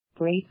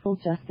Grateful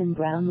Justin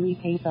Brownlee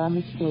pays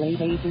homage to late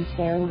agent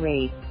Sheryl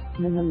Reyes.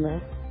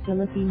 Manila,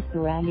 Philippines.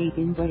 Barangay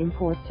Ginebra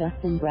import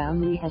Justin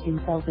Brownlee had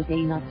himself a day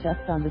not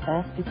just on the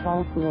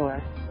basketball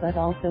floor, but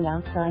also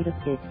outside of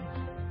it.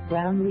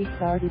 Brownlee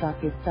started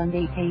off his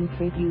Sunday paying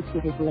tribute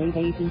to his late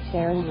agent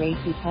Sheryl Reyes,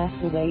 who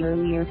passed away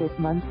earlier this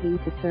month due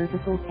to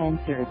cervical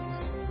cancer.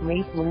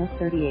 Reyes was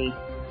 38.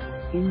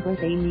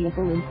 Ginebra's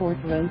amiable import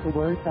wrote the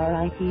words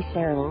R.I.P.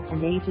 Sheryl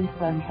and agent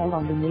from hell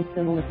on the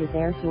midsole of his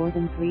Air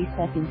Jordan 3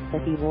 seconds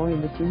that he wore in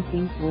the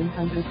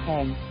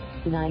Ginebra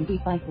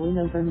 110-95 win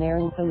over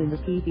Meralco in the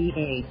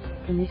PBA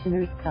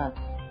Governors Cup.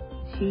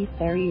 "She's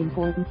very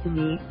important to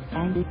me,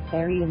 and it's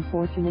very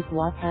unfortunate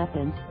what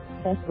happened,"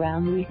 said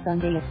Brownlee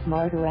Sunday at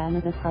Smart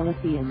Araneta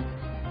Coliseum.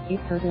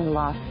 "It hurt a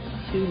lot.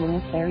 She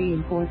was very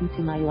important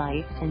to my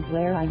life and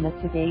where I'm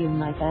at today in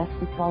my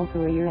basketball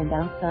career and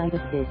outside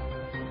of it.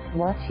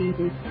 What she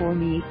did for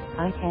me,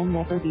 I can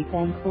never be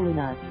thankful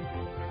enough.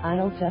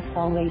 I'll just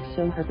always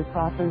show her the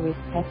proper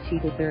respect she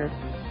deserves.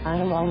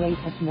 I'll always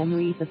have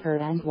memories of her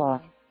and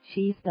what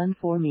she's done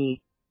for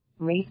me."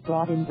 Reyes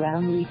brought in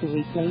Brownlee to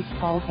replace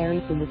Paul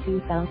Harris in the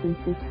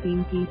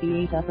 2016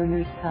 PBA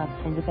Governors Cup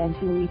and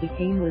eventually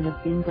became one of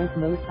Ginebra's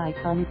most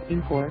iconic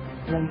imports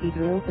when he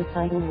drilled the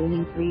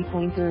title-winning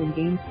three-pointer in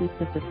Game 6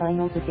 of the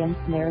finals against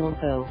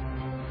Meralco.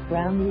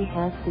 Brownlee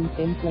has since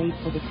been played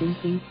for the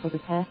Ginebra for the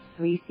past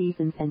 3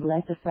 seasons and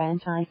led the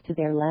franchise to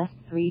their last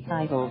 3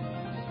 titles.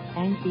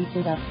 And he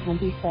put up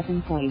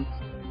 27 points,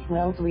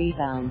 12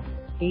 rebounds,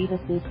 8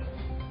 assists,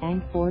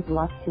 and 4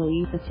 blocks to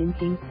lead the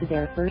Ginebra to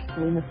their first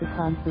win of the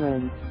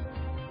conference.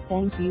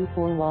 Thank you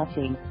for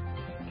watching.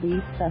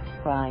 Please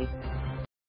subscribe.